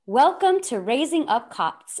Welcome to Raising Up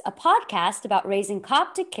Copts, a podcast about raising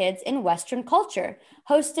Coptic kids in Western culture,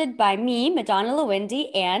 hosted by me, Madonna Lewindi,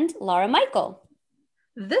 and Laura Michael.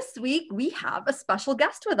 This week, we have a special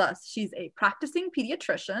guest with us. She's a practicing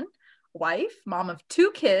pediatrician, wife, mom of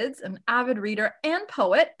 2 kids, an avid reader and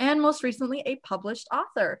poet, and most recently, a published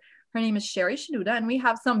author. Her name is Sherry Shinoda, and we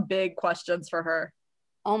have some big questions for her.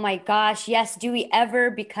 Oh my gosh, yes, do we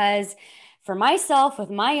ever? Because for myself, with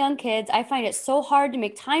my young kids, I find it so hard to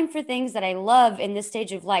make time for things that I love in this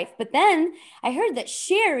stage of life. But then I heard that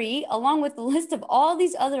Sherry, along with the list of all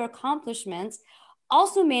these other accomplishments,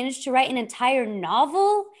 also managed to write an entire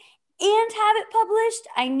novel and have it published.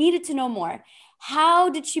 I needed to know more. How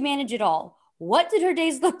did she manage it all? What did her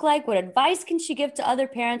days look like? What advice can she give to other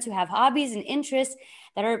parents who have hobbies and interests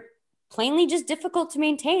that are plainly just difficult to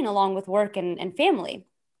maintain along with work and family?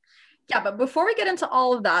 Yeah, but before we get into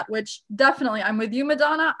all of that, which definitely I'm with you,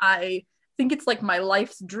 Madonna, I think it's like my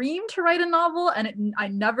life's dream to write a novel, and I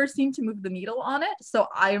never seem to move the needle on it. So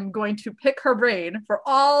I am going to pick her brain for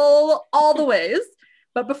all the ways.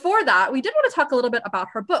 But before that, we did want to talk a little bit about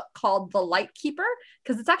her book called The Light Keeper,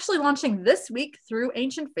 because it's actually launching this week through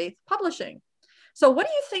Ancient Faith Publishing. So what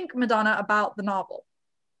do you think, Madonna, about the novel?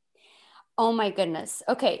 Oh my goodness.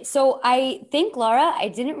 Okay, so I think, Laura, I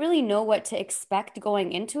didn't really know what to expect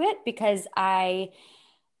going into it because I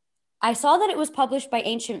saw that it was published by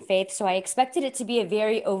Ancient Faith, so I expected it to be a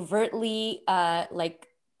very overtly like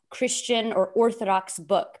Christian or Orthodox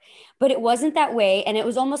book, but it wasn't that way, and it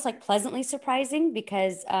was almost like pleasantly surprising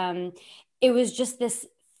because it was just this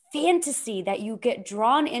fantasy that you get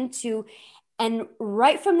drawn into. And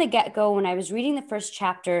right from the get-go, when I was reading the first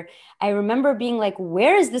chapter, I remember being like,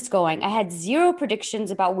 where is this going? I had zero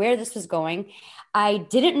predictions about where this was going. I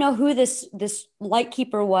didn't know who this light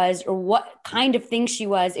keeper was or what kind of thing she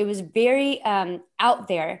was. It was very out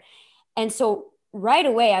there. And so right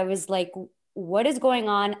away, I was like, what is going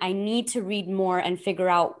on? I need to read more and figure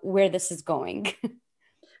out where this is going.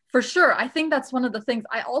 For sure. I think that's one of the things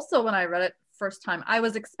I also, when I read it first time, I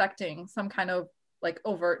was expecting some kind of like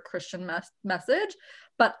overt Christian message.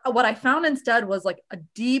 But what I found instead was like a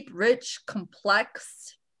deep, rich,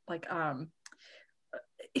 complex, like,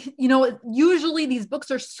 usually these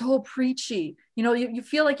books are so preachy. You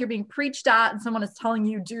feel like you're being preached at and someone is telling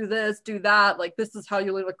you, do this, do that. Like, this is how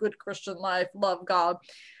you live a good Christian life, love God.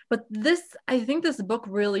 But I think this book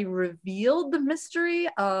really revealed the mystery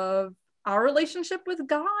of our relationship with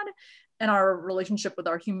God and our relationship with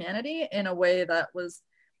our humanity in a way that was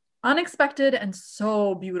unexpected and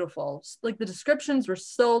so beautiful. Like, the descriptions were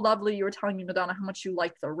so lovely. You were telling me, Madonna, how much you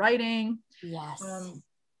liked the writing. Yes.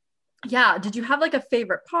 Yeah. Did you have like a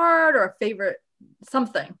favorite part or a favorite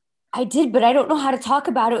something? I did, but I don't know how to talk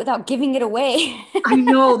about it without giving it away. I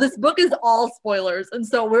know this book is all spoilers, and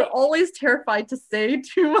so we're always terrified to say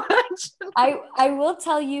too much. I will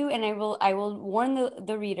tell you, and I will warn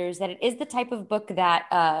the readers that it is the type of book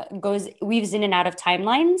that weaves in and out of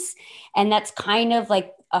timelines, and that's kind of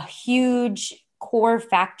like a huge core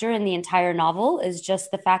factor in the entire novel is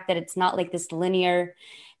just the fact that it's not like this linear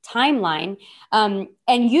timeline, and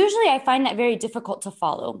usually I find that very difficult to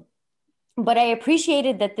follow. But I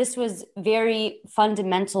appreciated that this was very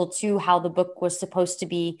fundamental to how the book was supposed to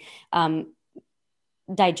be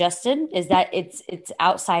digested, is that it's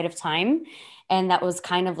outside of time. And that was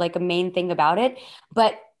kind of like a main thing about it.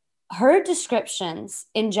 But her descriptions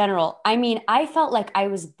in general, I mean, I felt like I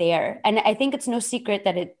was there. And I think it's no secret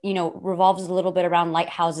that it, revolves a little bit around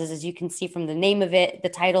lighthouses, as you can see from the name of it, the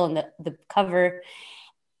title and the cover.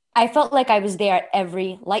 I felt like I was there at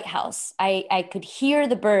every lighthouse. I could hear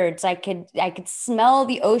the birds. I could smell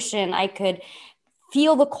the ocean. I could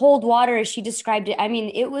feel the cold water as she described it. I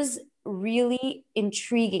mean, it was really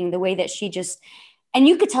intriguing the way that and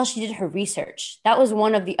you could tell she did her research. That was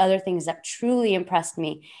one of the other things that truly impressed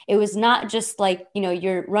me. It was not just like,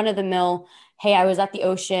 your run of the mill, hey, I was at the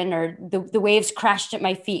ocean or the waves crashed at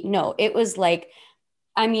my feet. No, it was like,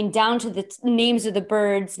 I mean, down to the names of the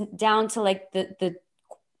birds, down to like the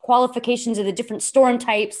qualifications of the different storm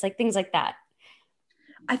types, like things like that.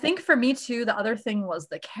 I think for me too, the other thing was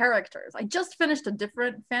the characters. I just finished a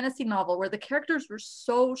different fantasy novel where the characters were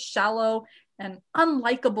so shallow and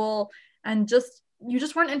unlikable, and you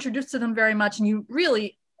just weren't introduced to them very much, and you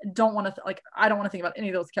really don't want to I don't want to think about any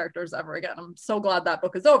of those characters ever again. I'm so glad that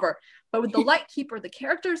book is over. But with The Light Keeper, the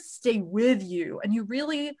characters stay with you and you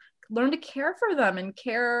really learn to care for them and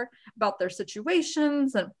care about their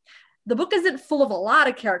situations. And the book isn't full of a lot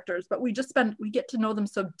of characters, but we get to know them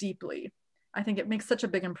so deeply. I think it makes such a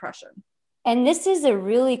big impression. And this is a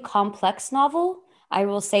really complex novel. I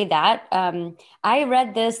will say that. I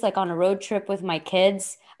read this like on a road trip with my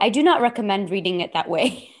kids. I do not recommend reading it that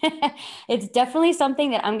way. It's definitely something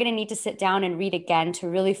that I'm going to need to sit down and read again to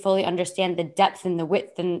really fully understand the depth and the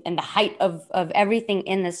width and the height of everything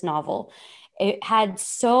in this novel. It had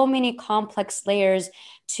so many complex layers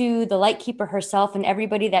to the Lightkeeper herself and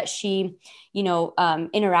everybody that she,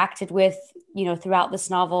 interacted with, throughout this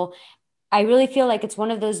novel. I really feel like it's one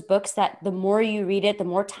of those books that the more you read it, the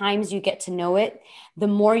more times you get to know it, the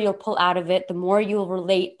more you'll pull out of it, the more you'll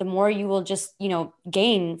relate, the more you will just,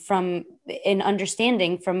 gain from an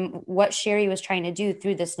understanding from what Sherry was trying to do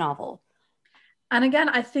through this novel. And again,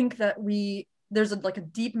 I think that there's like a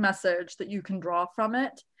deep message that you can draw from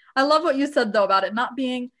it. I love what you said though about it not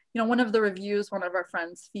being, one of the reviews, one of our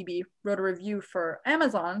friends, Phoebe, wrote a review for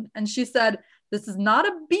Amazon, and she said, this is not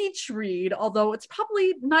a beach read, although it's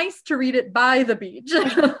probably nice to read it by the beach.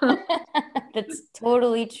 That's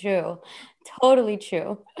totally true. Totally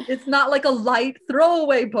true. It's not like a light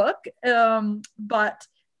throwaway book, but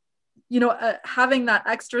having that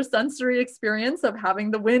extra sensory experience of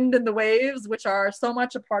having the wind and the waves, which are so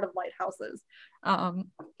much a part of lighthouses,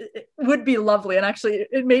 it would be lovely. And actually,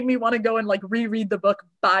 it made me want to go and like reread the book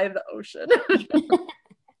by the ocean.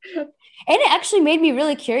 And it actually made me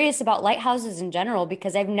really curious about lighthouses in general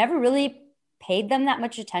because I've never really paid them that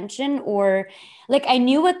much attention, or like I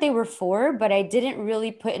knew what they were for, but I didn't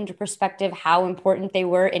really put into perspective how important they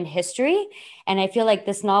were in history. And I feel like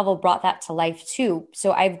this novel brought that to life too.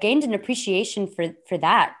 So I've gained an appreciation for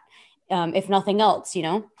that, if nothing else,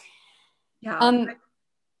 Yeah.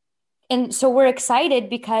 And so we're excited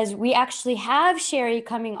because we actually have Sherry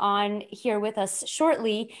coming on here with us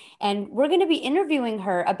shortly, and we're going to be interviewing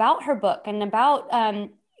her about her book and about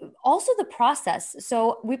also the process.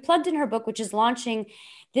 So we plugged in her book, which is launching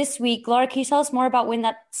this week. Laura, can you tell us more about when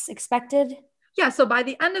that's expected? Yeah, so by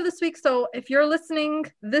the end of this week, so if you're listening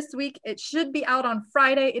this week, it should be out on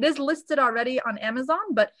Friday. It is listed already on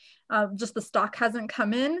Amazon, but just the stock hasn't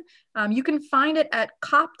come in. You can find it at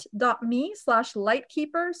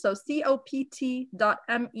copt.me/lightkeeper, so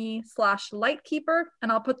copt.me/lightkeeper,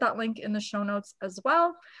 and I'll put that link in the show notes as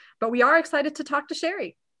well. But we are excited to talk to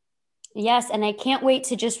Sherry. Yes, and I can't wait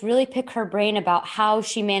to just really pick her brain about how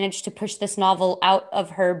she managed to push this novel out of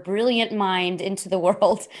her brilliant mind into the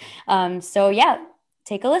world. So yeah,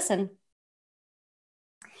 take a listen.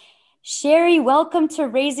 Sherry, welcome to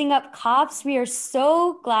Raising Up Cops. We are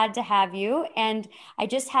so glad to have you. And I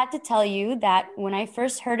just had to tell you that when I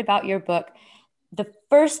first heard about your book, the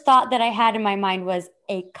first thought that I had in my mind was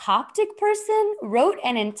a Coptic person wrote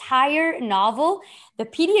an entire novel. The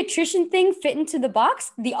pediatrician thing fit into the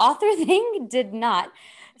box. The author thing did not.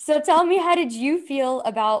 So tell me, how did you feel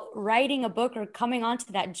about writing a book or coming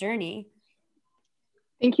onto that journey?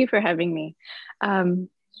 Thank you for having me.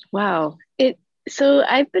 Wow. So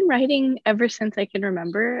I've been writing ever since I can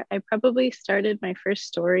remember. I probably started my first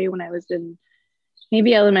story when I was in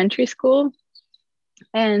maybe elementary school.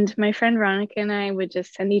 And my friend Veronica and I would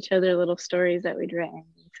just send each other little stories that we'd written.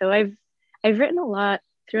 So I've written a lot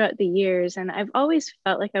throughout the years, and I've always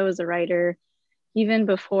felt like I was a writer, even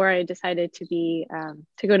before I decided to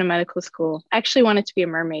go to medical school. I actually wanted to be a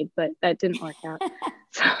mermaid, but that didn't work out.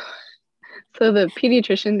 So the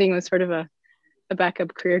pediatrician thing was sort of a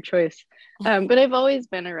backup career choice. But I've always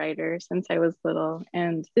been a writer since I was little,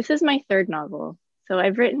 and this is my third novel. So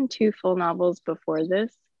I've written 2 full novels before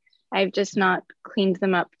this. I've just not cleaned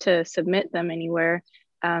them up to submit them anywhere.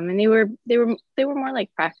 And they were more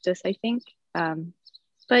like practice, I think.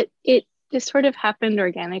 But it just sort of happened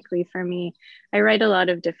organically for me. I write a lot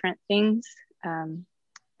of different things.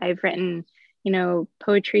 I've written,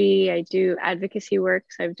 poetry. I do advocacy work.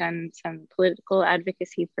 So I've done some political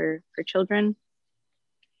advocacy for children,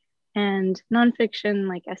 and nonfiction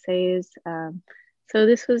like essays. So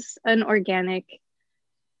this was an organic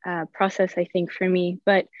process, I think, for me.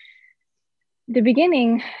 But the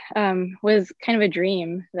beginning was kind of a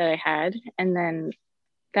dream that I had, and then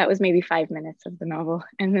that was maybe 5 minutes of the novel,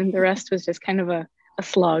 and then the rest was just kind of a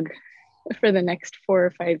slog for the next 4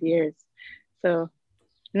 or 5 years. So I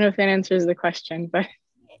don't know if that answers the question, but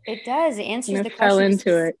it does. It answers the question. Fell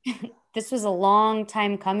into it. This was a long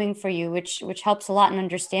time coming for you, which helps a lot in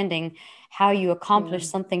understanding how you accomplished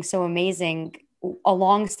something so amazing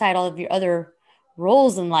alongside all of your other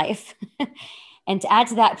roles in life. And to add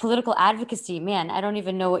to that, political advocacy, man, I don't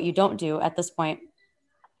even know what you don't do at this point.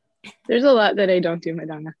 There's a lot that I don't do,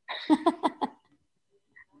 Madonna.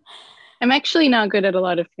 I'm actually not good at a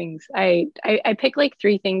lot of things. I pick like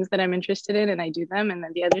 3 things that I'm interested in and I do them. And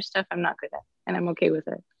then the other stuff I'm not good at, and I'm okay with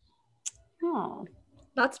it. Oh,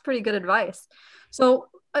 that's pretty good advice. So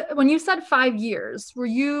when you said 5 years, were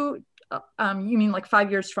you mean like 5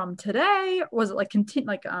 years from today? Was it like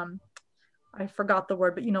I forgot the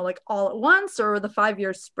word, but like all at once, or were the 5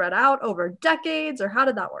 years spread out over decades, or how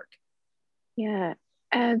did that work? Yeah.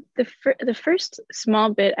 The first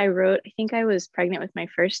small bit I wrote, I think I was pregnant with my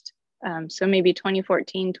first, so maybe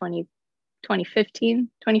 2014,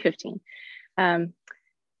 2015. Um,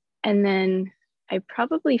 and then I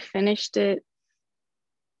probably finished it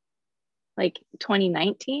like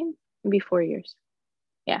 2019, maybe 4 years.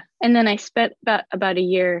 Yeah. And then I spent about a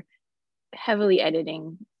year heavily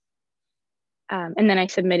editing. And then I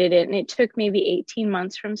submitted it, and it took maybe 18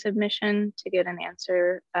 months from submission to get an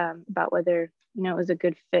answer about whether, it was a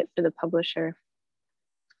good fit for the publisher.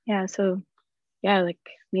 Yeah. So yeah, like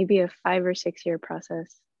maybe a 5 or 6 year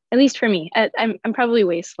process, at least for me. I'm probably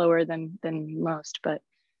way slower than most, but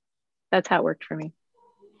that's how it worked for me.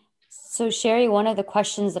 So Sherry, one of the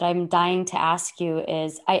questions that I'm dying to ask you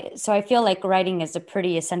is I feel like writing is a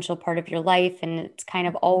pretty essential part of your life and it's kind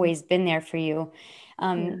of always been there for you.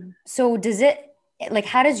 Yeah. So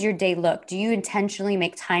how does your day look? Do you intentionally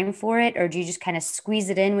make time for it or do you just kind of squeeze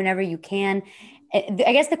it in whenever you can?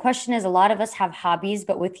 I guess the question is a lot of us have hobbies,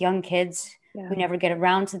 but with young kids, we never get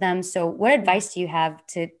around to them. So what advice do you have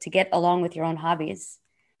to get along with your own hobbies?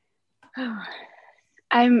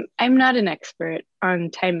 I'm not an expert on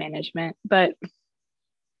time management, but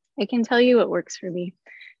I can tell you what works for me.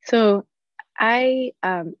 So I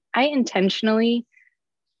intentionally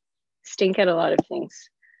stink at a lot of things.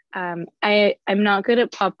 I'm not good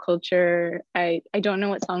at pop culture. I don't know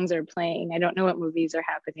what songs are playing. I don't know what movies are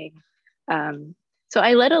happening. So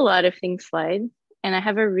I let a lot of things slide, and I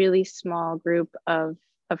have a really small group of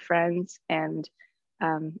friends and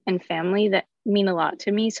family that mean a lot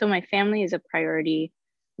to me. So my family is a priority.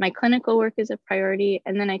 My clinical work is a priority.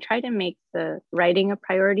 And then I try to make the writing a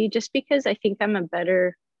priority just because I think I'm a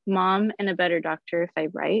better mom and a better doctor if I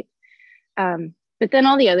write. But then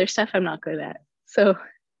all the other stuff I'm not good at. So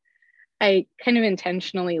I kind of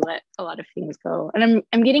intentionally let a lot of things go. And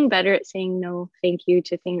I'm getting better at saying no, thank you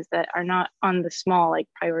to things that are not on the small like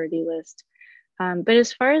priority list. But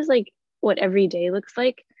as far as like what every day looks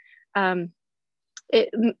like, it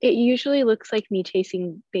usually looks like me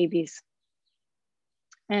chasing babies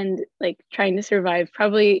and like trying to survive,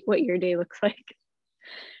 probably what your day looks like.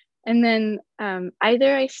 And then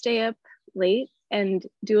either I stay up late and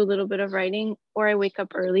do a little bit of writing, or I wake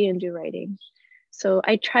up early and do writing. So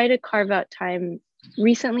I try to carve out time.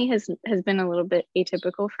 Recently has been a little bit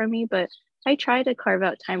atypical for me, but I try to carve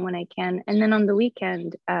out time when I can. And then on the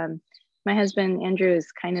weekend, my husband Andrew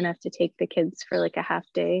is kind enough to take the kids for like a half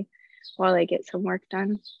day while I get some work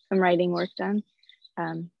done, some writing work done.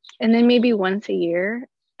 And then maybe once a year,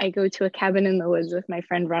 I go to a cabin in the woods with my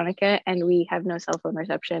friend Veronica, and we have no cell phone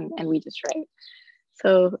reception and we just write.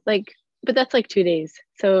 So like, but that's like 2 days.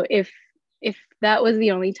 So if that was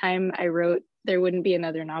the only time I wrote, there wouldn't be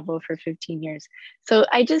another novel for 15 years. So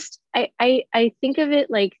I think of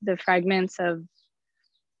it like the fragments of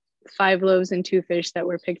 5 loaves and 2 fish that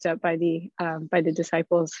were picked up by the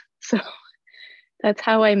disciples. So that's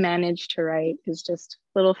how I manage to write, is just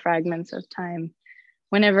little fragments of time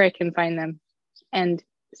whenever I can find them. And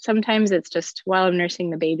sometimes it's just while I'm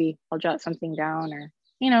nursing the baby, I'll jot something down, or,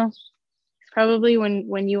 it's probably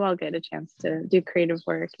when you all get a chance to do creative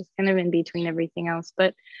work. It's kind of in between everything else.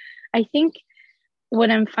 But I think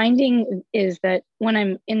what I'm finding is that when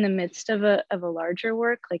I'm in the midst of a larger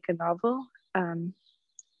work, like a novel,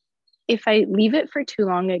 if I leave it for too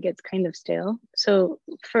long, it gets kind of stale. So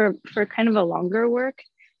for kind of a longer work,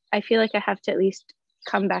 I feel like I have to at least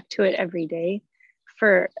come back to it every day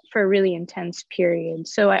for a really intense period.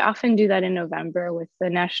 So I often do that in November with the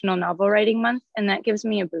National Novel Writing Month, and that gives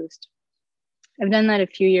me a boost. I've done that a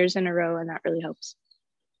few years in a row, and that really helps.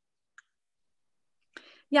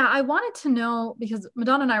 Yeah, I wanted to know, because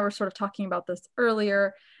Madonna and I were sort of talking about this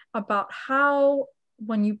earlier, about how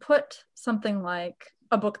when you put something like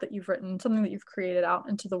a book that you've written, something that you've created out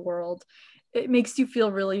into the world, it makes you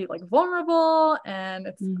feel really like vulnerable, and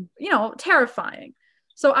it's, terrifying.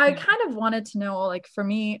 So I kind of wanted to know, like, for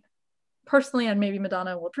me personally, and maybe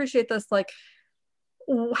Madonna will appreciate this, like,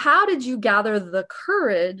 how did you gather the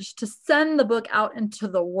courage to send the book out into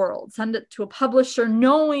the world, send it to a publisher,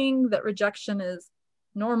 knowing that rejection is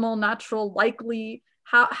normal, natural, likely?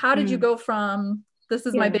 How did you go from this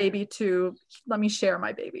is my baby to let me share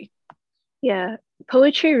my baby? Yeah,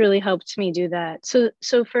 poetry really helped me do that. So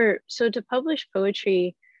to publish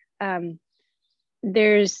poetry, there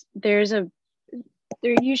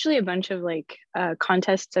are usually a bunch of like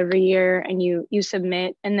contests every year, and you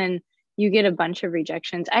submit, and then you get a bunch of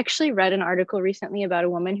rejections. I actually read an article recently about a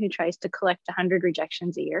woman who tries to collect 100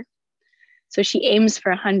 rejections a year. So she aims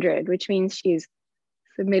for 100, which means she's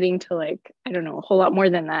submitting to, like, I don't know, a whole lot more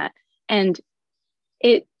than that. And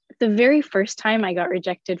it, the very first time I got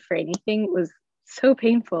rejected for anything was so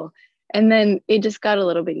painful. And then it just got a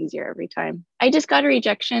little bit easier every time. I just got a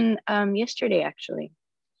rejection yesterday, actually,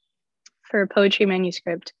 for a poetry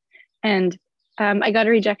manuscript. And I got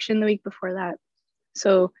a rejection the week before that.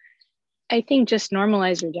 So I think just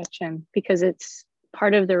normalize rejection because it's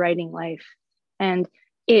part of the writing life. And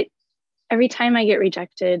every time I get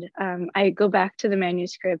rejected, I go back to the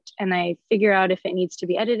manuscript and I figure out if it needs to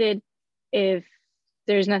be edited, if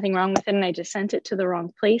there's nothing wrong with it, and I just sent it to the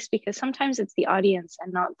wrong place, because sometimes it's the audience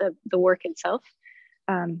and not the work itself.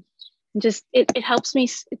 Just it helps me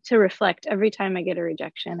to reflect every time I get a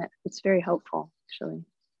rejection. It's very helpful, actually.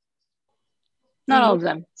 Not all of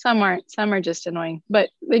them. Some aren't. Some are just annoying. But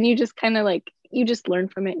then you just kind of you just learn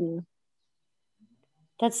from it. And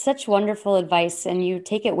That's such wonderful advice, and you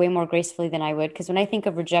take it way more gracefully than I would. Because when I think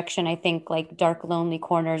of rejection, I think like dark, lonely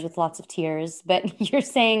corners with lots of tears. But you're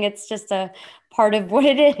saying it's just a part of what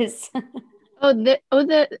it is. There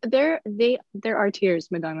are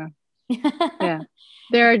tears, Madonna. Yeah,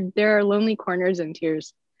 there are lonely corners and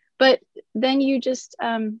tears. But then you just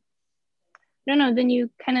no, then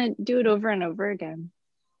you kind of do it over and over again.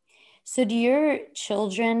 So do your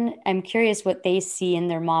children, I'm curious what they see in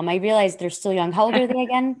their mom. I realize they're still young. How old are they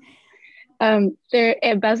again?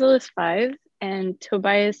 Basil is 5 and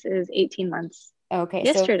Tobias is 18 months. Okay.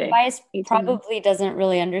 Yesterday. So Tobias probably doesn't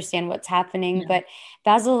really understand what's happening, but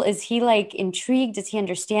Basil, is he like intrigued? Does he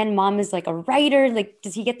understand mom is like a writer? Like,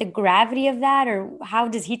 does he get the gravity of that? Or how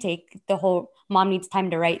does he take the whole mom needs time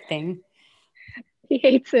to write thing? He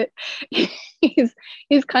hates it.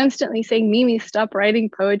 He's constantly saying, Mimi, stop writing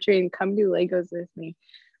poetry and come do Legos with me.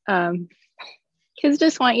 Kids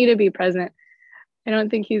just want you to be present. I don't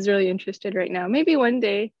think he's really interested right now. Maybe one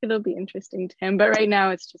day it'll be interesting to him, but right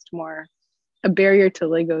now it's just more a barrier to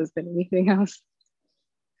Legos than anything else.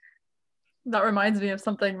 That reminds me of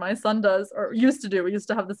something my son does, or used to do. We used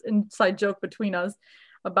to have this inside joke between us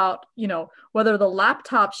about, whether the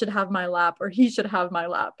laptop should have my lap or he should have my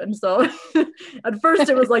lap. And so at first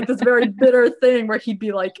it was like this very bitter thing where he'd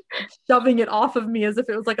be like shoving it off of me as if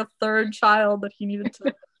it was like a third child that he needed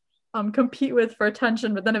to compete with for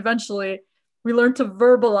attention. But then eventually we learned to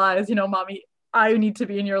verbalize, mommy, I need to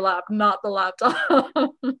be in your lap, not the laptop.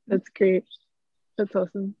 That's great. That's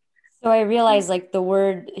awesome. So I realize like the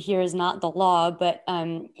word here is not the law, but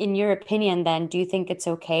in your opinion, then, do you think it's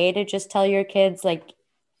okay to just tell your kids like,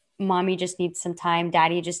 mommy just needs some time,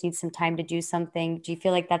 daddy just needs some time to do something? Do you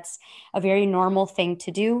feel like that's a very normal thing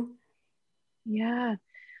to do? Yeah,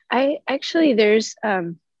 I actually, there's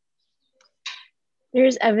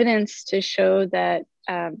evidence to show that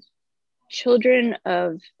children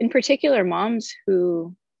of, in particular, moms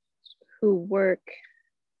who work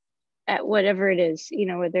at whatever it is,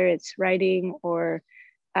 whether it's writing or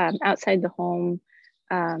outside the home,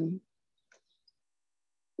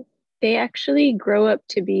 they actually grow up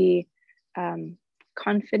to be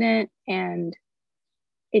confident, and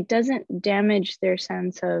it doesn't damage their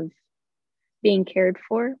sense of being cared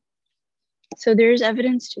for. So there's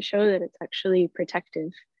evidence to show that it's actually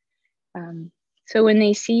protective. So when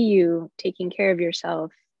they see you taking care of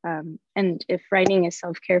yourself, and if writing is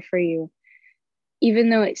self-care for you, even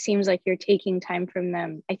though it seems like you're taking time from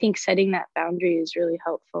them, I think setting that boundary is really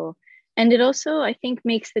helpful. And it also, I think,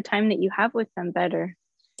 makes the time that you have with them better.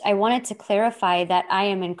 I wanted to clarify that I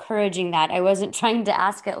am encouraging that. I wasn't trying to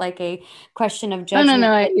ask it like a question of judgment.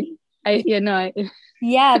 No.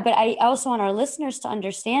 Yeah, but I also want our listeners to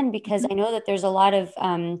understand, because I know that there's a lot of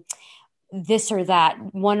this or that,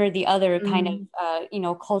 one or the other kind of,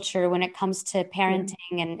 culture when it comes to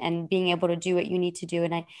parenting and being able to do what you need to do.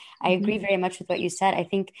 And I agree very much with what you said. I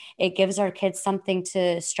think it gives our kids something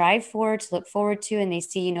to strive for, to look forward to. And they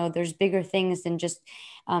see, there's bigger things than just,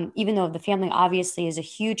 even though the family obviously is a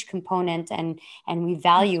huge component and we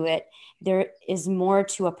value it, there is more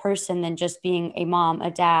to a person than just being a mom,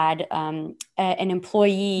 a dad, an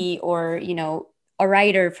employee, or, a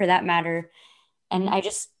writer for that matter. And I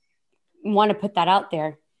just want to put that out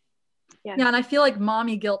there. Yeah, and I feel like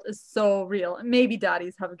mommy guilt is so real. And maybe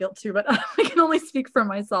daddies have guilt too, but I can only speak for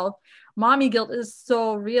myself. Mommy guilt is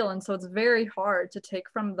so real, and so it's very hard to take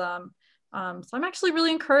from them. So I'm actually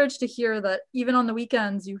really encouraged to hear that even on the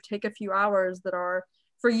weekends, you take a few hours that are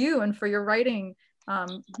for you and for your writing.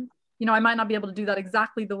 I might not be able to do that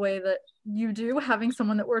exactly the way that you do, having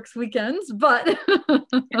someone that works weekends, but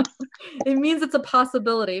it means it's a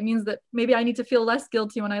possibility. It means that maybe I need to feel less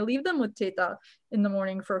guilty when I leave them with Teta in the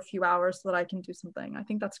morning for a few hours so that I can do something. I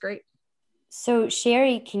think that's great. So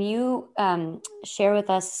Sherry, can you share with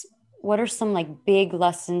us what are some like big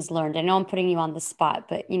lessons learned? I know I'm putting you on the spot,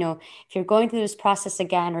 but if you're going through this process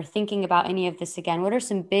again or thinking about any of this again, what are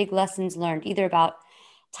some big lessons learned, either about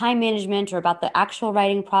time management or about the actual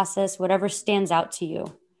writing process, whatever stands out to you?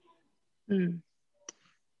 Mm,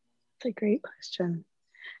 that's a great question.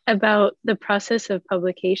 About the process of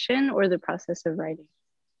publication or the process of writing?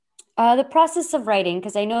 The process of writing,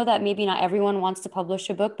 because I know that maybe not everyone wants to publish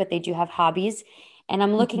a book, but they do have hobbies. And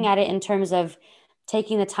I'm looking Mhm. at it in terms of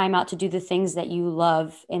taking the time out to do the things that you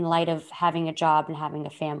love in light of having a job and having a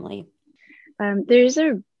family. There's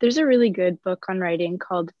a really good book on writing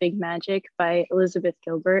called Big Magic by Elizabeth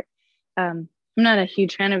Gilbert. I'm not a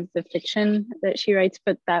huge fan of the fiction that she writes,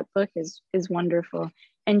 but that book is wonderful.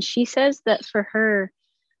 And she says that for her,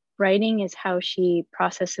 writing is how she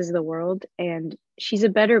processes the world, and she's a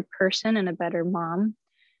better person and a better mom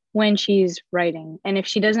when she's writing. And if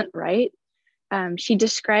she doesn't write, she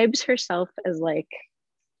describes herself as like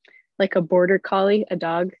a border collie, a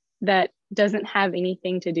dog that doesn't have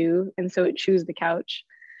anything to do, and so it chews the couch.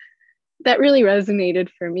 That really resonated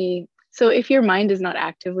for me. So if your mind is not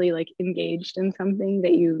actively like engaged in something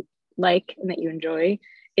that you like and that you enjoy,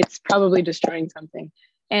 it's probably destroying something.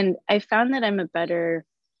 And I found that I'm a better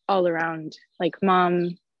all around like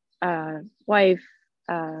mom, wife,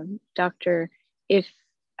 doctor, if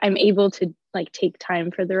I'm able to like take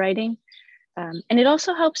time for the writing. And it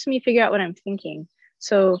also helps me figure out what I'm thinking.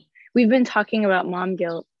 So we've been talking about mom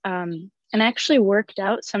guilt, and I actually worked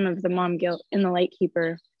out some of the mom guilt in the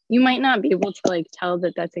Lightkeeper. You might not be able to like tell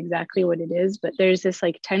that that's exactly what it is, but there's this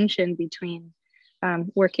like tension between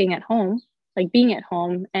working at home, like being at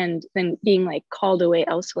home, and then being like called away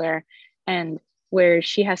elsewhere, and where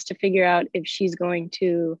she has to figure out if she's going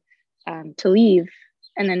to leave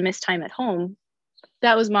and then miss time at home.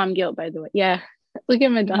 That was mom guilt, by the way. Yeah, look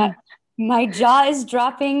at My, Madonna. my jaw is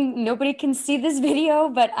dropping. Nobody can see this video,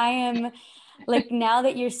 but I am like, now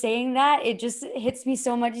that you're saying that, it just hits me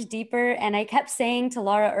so much deeper. And I kept saying to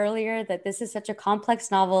Laura earlier that this is such a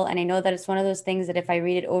complex novel. And I know that it's one of those things that if I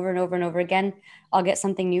read it over and over and over again, I'll get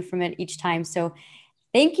something new from it each time. So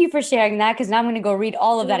thank you for sharing that, because now I'm going to go read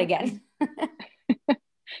all of that again.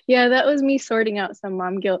 Yeah, that was me sorting out some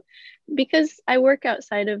mom guilt because I work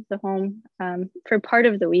outside of the home for part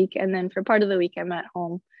of the week, and then for part of the week I'm at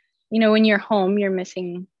home. When you're home, you're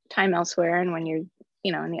missing time elsewhere, and when you're,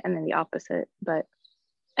 and then the opposite. But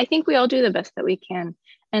I think we all do the best that we can,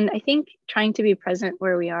 and I think trying to be present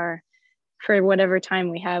where we are for whatever time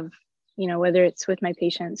we have, whether it's with my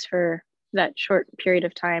patients for that short period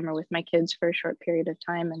of time or with my kids for a short period of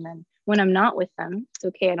time, and then when I'm not with them, it's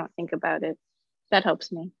okay. I don't think about it. That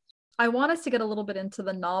helps me. I want us to get a little bit into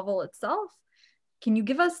the novel itself. Can you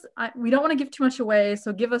give us, we don't want to give too much away,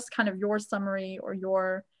 so give us kind of your summary or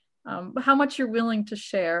your, how much you're willing to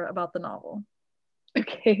share about the novel.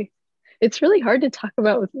 Okay. It's really hard to talk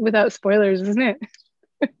about without spoilers, isn't it?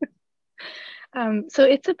 So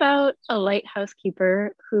it's about a lighthouse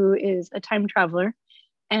keeper who is a time traveler.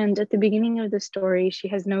 And at the beginning of the story, she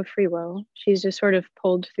has no free will. She's just sort of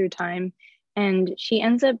pulled through time. And she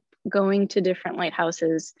ends up going to different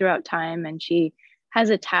lighthouses throughout time. And she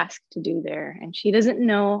has a task to do there. And she doesn't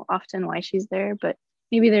know often why she's there, but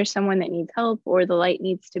maybe there's someone that needs help or the light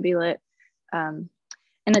needs to be lit.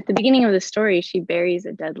 And at the beginning of the story, she buries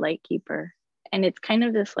a dead lightkeeper. And it's kind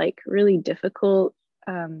of this like really difficult,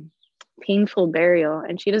 painful burial.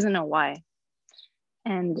 And she doesn't know why.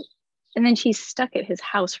 And then she's stuck at his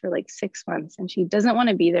house for like 6 months, and she doesn't want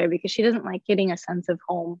to be there because she doesn't like getting a sense of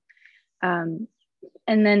home. And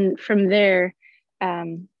then from there,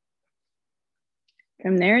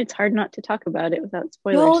 it's hard not to talk about it without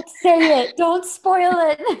spoilers. Don't say it. Don't spoil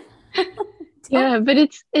it. Yeah, but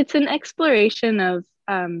it's an exploration of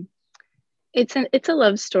it's a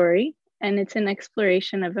love story, and it's an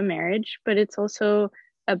exploration of a marriage, but it's also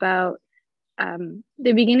about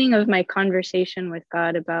the beginning of my conversation with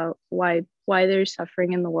God about why there's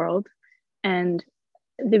suffering in the world, and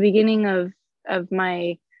the beginning of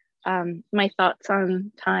my my thoughts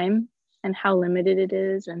on time and how limited it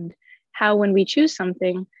is, and how when we choose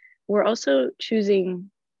something, we're also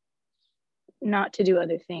choosing not to do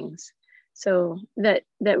other things. So that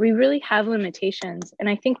we really have limitations, and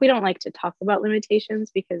I think we don't like to talk about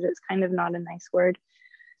limitations because it's kind of not a nice word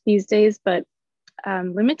these days, but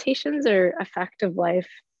limitations are a fact of life,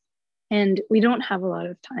 and we don't have a lot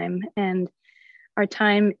of time, and our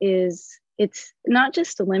time it's not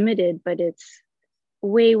just limited, but it's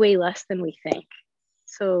way less than we think.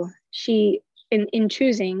 So she in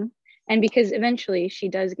choosing, and because eventually she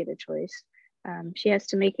does get a choice, she has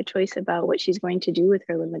to make a choice about what she's going to do with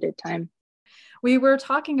her limited time. We were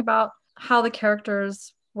talking about how the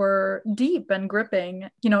characters were deep and gripping.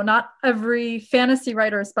 You know, not every fantasy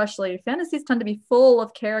writer, especially fantasies, tend to be full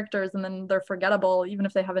of characters and then they're forgettable, even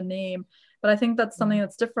if they have a name. But I think that's something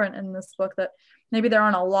that's different in this book, that maybe there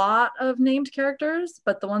aren't a lot of named characters,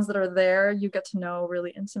 but the ones that are there, you get to know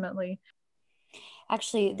really intimately.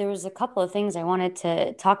 Actually, there was a couple of things I wanted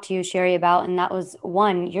to talk to you, Sherry, about, and that was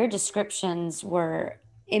one, your descriptions were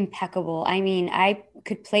impeccable. I mean, I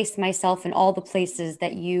could place myself in all the places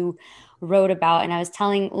that you wrote about, and I was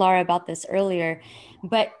telling Laura about this earlier.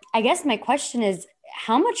 But I guess my question is,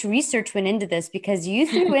 how much research went into this? Because you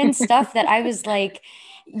threw in stuff that I was like,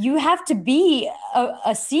 you have to be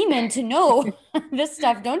a seaman to know this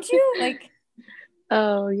stuff, don't you? Like,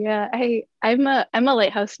 Oh yeah, I'm a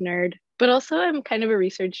lighthouse nerd, but also I'm kind of a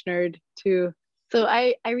research nerd too. So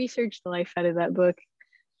I researched the life out of that book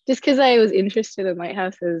just because I was interested in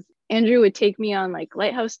lighthouses. Andrew would take me on like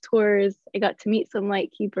lighthouse tours. I got to meet some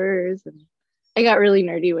lightkeepers and I got really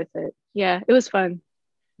nerdy with it. Yeah, it was fun.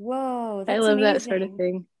 whoa, I that's love that sort of amazing.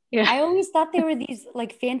 thing. Yeah. I always thought they were these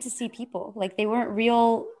like fantasy people, like they weren't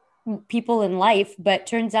real people in life, but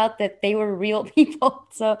turns out that they were real people.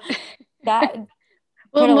 So that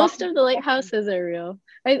Well, put a lot most in of the perspective. lighthouses are real.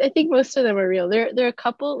 I think most of them are real. There are a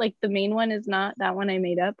couple, like the main one is not, that one I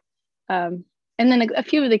made up. And then a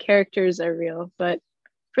few of the characters are real, but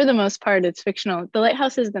for the most part, it's fictional. The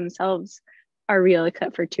lighthouses themselves are real,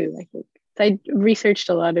 except for two, I think. So I researched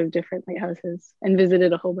a lot of different lighthouses and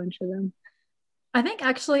visited a whole bunch of them. I think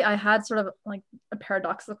actually I had sort of like a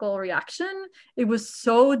paradoxical reaction. It was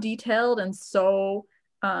so detailed and so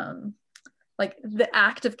um like the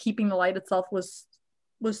act of keeping the light itself was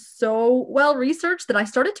so well researched that I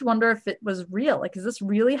started to wonder if it was real. Like, is this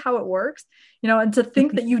really how it works? You know, and to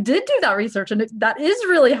think that you did do that research and that is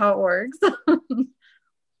really how it works.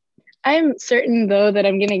 I'm certain though that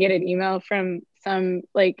I'm gonna get an email from some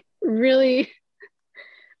like really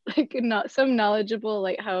like not some knowledgeable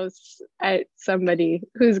lighthouse at somebody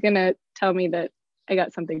who's gonna tell me that I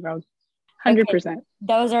got something wrong. Okay, 100%.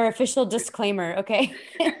 that was our official disclaimer. Okay.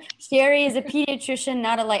 Sherry is a pediatrician,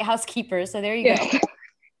 not a lighthouse keeper. So there you go. Yes,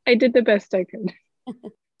 I did the best I could.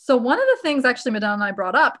 So one of the things actually Madonna and I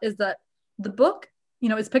brought up is that the book, you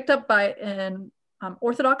know, is picked up by an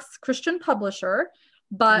Orthodox Christian publisher,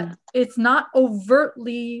 but Mm. it's not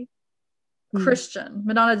overtly Mm. Christian.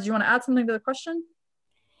 Madonna, did you want to add something to the question?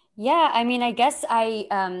 Yeah, I mean, I guess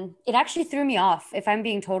it actually threw me off, if I'm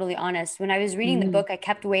being totally honest. When I was reading the Mm. book, I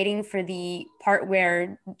kept waiting for the part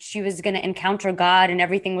where she was going to encounter God and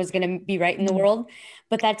everything was going to be right in the Mm. world,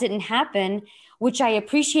 but that didn't happen, which I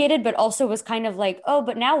appreciated, but also was kind of like, oh,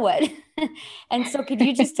 but now what? And so could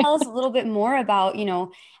you just tell us a little bit more about,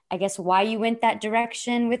 I guess why you went that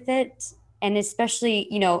direction with it? And especially,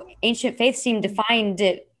 ancient faith seemed to find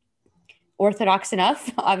it orthodox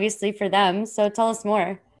enough, obviously, for them. So tell us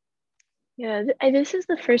more. Yeah, this is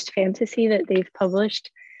the first fantasy that they've published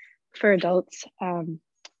for adults.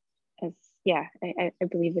 As yeah, I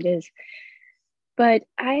believe it is. But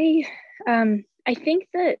I think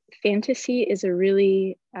that fantasy is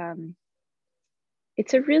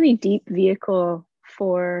it's a really deep vehicle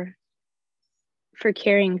for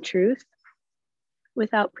carrying truth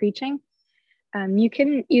without preaching.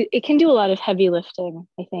 It can do a lot of heavy lifting,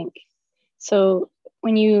 I think. So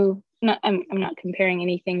when you not I'm not comparing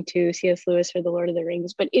anything to C.S. Lewis or The Lord of the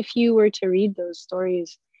Rings, but if you were to read those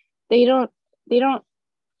stories, they don't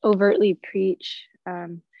overtly preach. I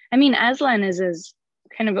mean, Aslan is as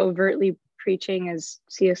kind of overtly preaching as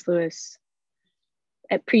C.S. Lewis,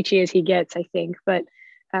 at preachy as he gets, I think. But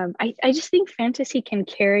I just think fantasy can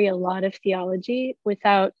carry a lot of theology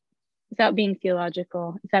without being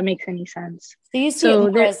theological, if that makes any sense. So you see it So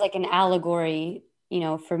more there as like an allegory,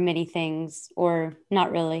 for many things, or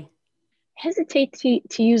not really? hesitate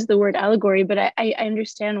to use the word allegory, but I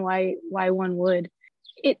understand why one would.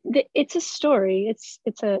 It's a story.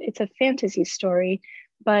 It's a fantasy story,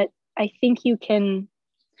 but I think you can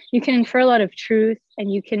infer a lot of truth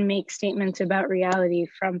and you can make statements about reality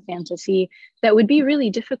from fantasy that would be really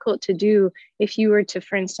difficult to do if you were to,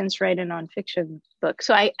 for instance, write a nonfiction book.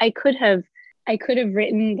 So I could have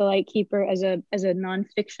written The Lightkeeper as a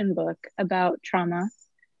nonfiction book about trauma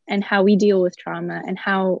and how we deal with trauma and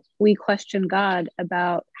how we question God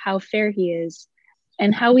about how fair he is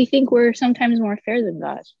and how we think we're sometimes more fair than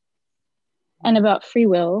God, and about free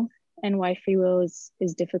will and why free will is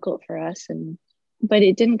difficult for us. And but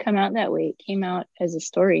it didn't come out that way. It came out as a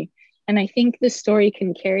story. And I think the story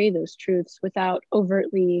can carry those truths without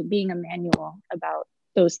overtly being a manual about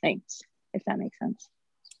those things, if that makes sense.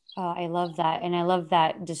 Oh, I love that. And I love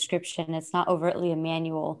that description. It's not overtly a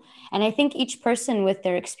manual. And I think each person with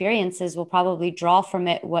their experiences will probably draw from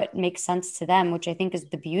it what makes sense to them, which I think is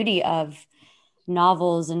the beauty of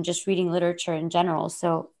novels and just reading literature in general.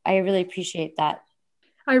 So I really appreciate that.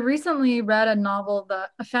 I recently read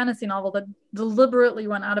a fantasy novel that deliberately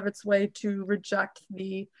went out of its way to reject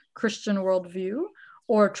the Christian worldview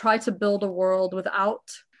or try to build a world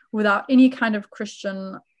without any kind of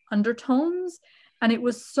Christian undertones. And it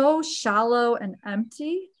was so shallow and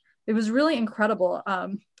empty. It was really incredible.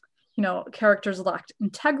 Characters lacked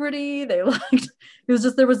integrity. It was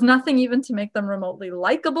just, there was nothing even to make them remotely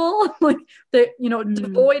likable. Like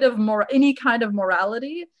devoid of any kind of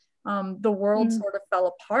morality. The world sort of fell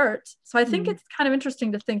apart. So I think it's kind of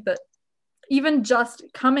interesting to think that even just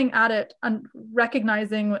coming at it and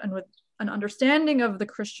recognizing and with an understanding of the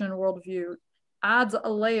Christian worldview adds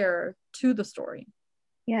a layer to the story.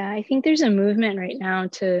 Yeah, I think there's a movement right now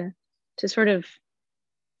to sort of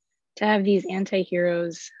to have these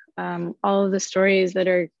anti-heroes. All of the stories that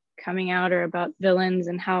are coming out are about villains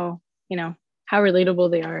and how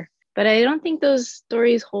relatable they are. But I don't think those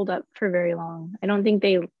stories hold up for very long. I don't think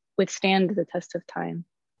they withstand the test of time.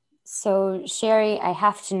 So, Sherry, I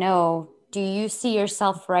have to know, do you see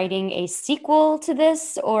yourself writing a sequel to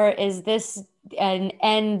this, or is this an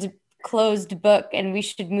end closed book and we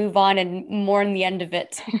should move on and mourn the end of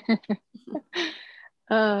it?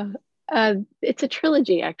 It's a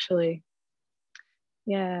trilogy, actually.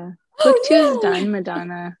 Yeah. Book two is done,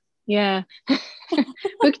 Madonna. Yeah.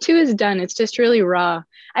 Book two is done. It's just really raw.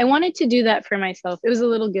 I wanted to do that for myself. It was a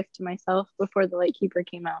little gift to myself before The Lightkeeper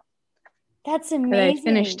came out. That's amazing. But I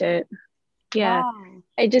finished it. Yeah. Wow.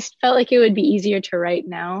 I just felt like it would be easier to write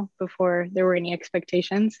now before there were any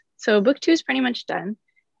expectations. So book two is pretty much done.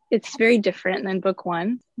 It's very different than book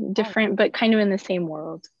one. Different, but kind of in the same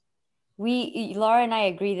world. Laura and I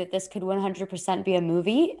agree that this could 100% be a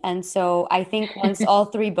movie. And so I think once all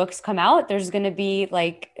three books come out, there's going to be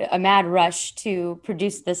like a mad rush to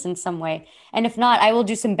produce this in some way. And if not, I will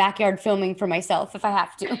do some backyard filming for myself if I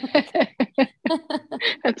have to.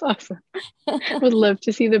 That's awesome. Would love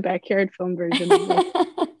to see the backyard film version of this.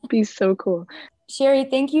 It'd be so cool. Sherry,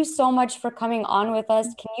 thank you so much for coming on with us.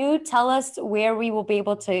 Can you tell us where we will be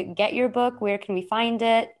able to get your book? Where can we find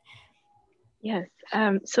it? Yes.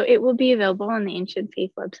 So it will be available on the Ancient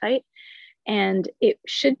Faith website, and it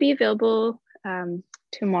should be available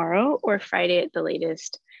tomorrow or Friday at the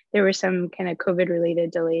latest. There were some kind of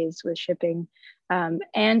COVID-related delays with shipping,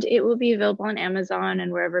 and it will be available on Amazon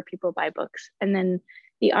and wherever people buy books. And then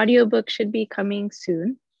the audiobook should be coming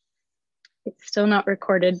soon. It's still not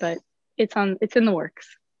recorded, but it's in the works.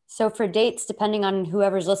 So for dates, depending on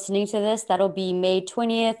whoever's listening to this, that'll be May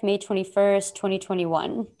 20th, May 21st,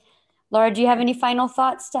 2021. Laura, do you have any final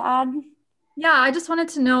thoughts to add? Yeah, I just wanted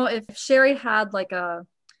to know if Sherry had like a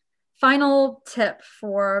final tip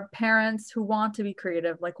for parents who want to be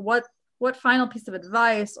creative. Like what final piece of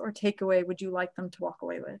advice or takeaway would you like them to walk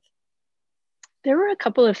away with? There were a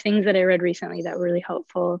couple of things that I read recently that were really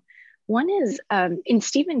helpful. One is in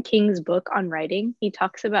Stephen King's book on writing, he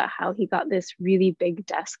talks about how he got this really big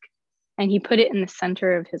desk and he put it in the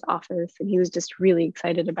center of his office and he was just really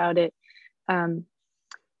excited about it.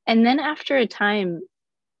 And then after a time,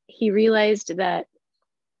 he realized that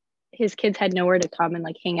his kids had nowhere to come and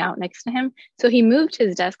like hang out next to him. So he moved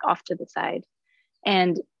his desk off to the side.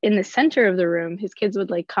 And in the center of the room, his kids would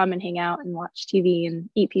like come and hang out and watch TV and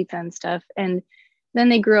eat pizza and stuff. And then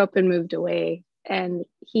they grew up and moved away. And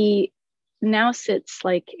he now sits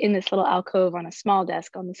like in this little alcove on a small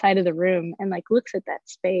desk on the side of the room and like looks at that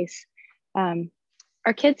space.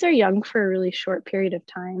 Our kids are young for a really short period of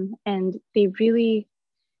time, and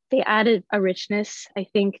they added a richness, I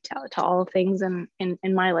think, to all things in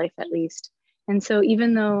my life, at least. And so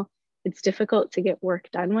even though it's difficult to get work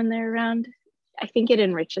done when they're around, I think it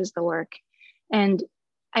enriches the work. And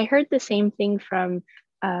I heard the same thing from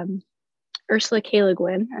Ursula K. Le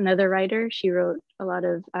Guin, another writer. She wrote a lot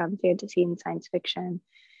of fantasy and science fiction.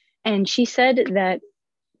 And she said that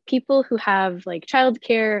people who have like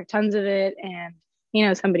childcare, tons of it,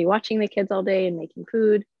 and somebody watching the kids all day and making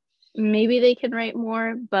food, maybe they can write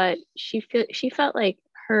more, but she felt like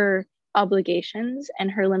her obligations and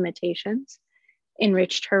her limitations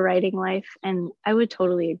enriched her writing life. And I would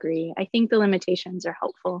totally agree. I think the limitations are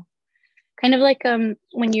helpful. Kind of like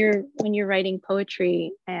when you're writing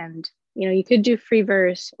poetry, and you could do free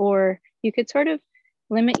verse, or you could sort of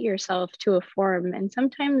limit yourself to a form. And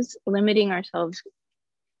sometimes limiting ourselves,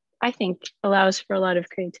 I think, allows for a lot of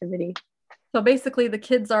creativity. So basically, the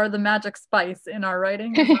kids are the magic spice in our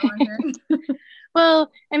writing. Is that what I'm hearing?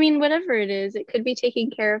 Well, I mean, whatever it is, it could be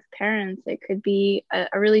taking care of parents. It could be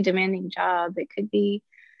a really demanding job. It could be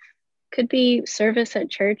service at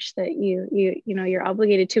church that you're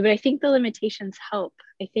obligated to. But I think the limitations help.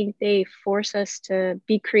 I think they force us to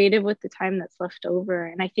be creative with the time that's left over,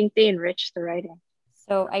 and I think they enrich the writing.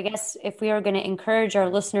 So I guess if we are going to encourage our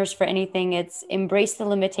listeners for anything, it's embrace the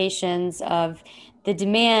limitations of the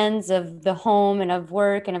demands of the home and of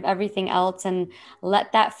work and of everything else, and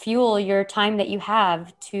let that fuel your time that you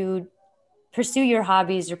have to pursue your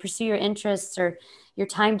hobbies or pursue your interests or your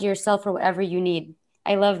time to yourself or whatever you need.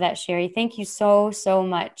 I love that, Sherry. Thank you so, so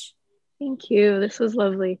much. Thank you. This was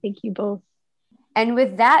lovely. Thank you both. And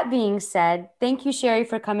with that being said, thank you, Sherry,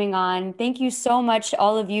 for coming on. Thank you so much,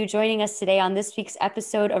 all of you joining us today on this week's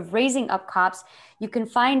episode of Raising Up Cops. You can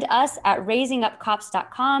find us at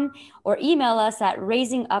raisingupcops.com or email us at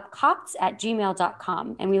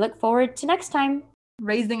raisingupcops@gmail.com. And we look forward to next time.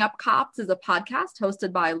 Raising Up Cops is a podcast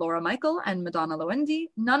hosted by Laura Michael and Madonna Loendi.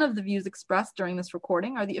 None of the views expressed during this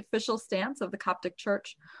recording are the official stance of the Coptic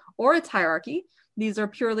Church or its hierarchy. These are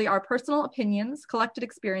purely our personal opinions, collected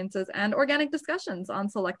experiences, and organic discussions on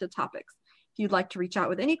selected topics. If you'd like to reach out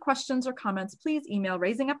with any questions or comments, please email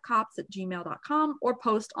raisingupcops@gmail.com or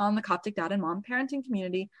post on the Coptic Dad and Mom Parenting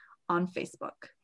Community on Facebook.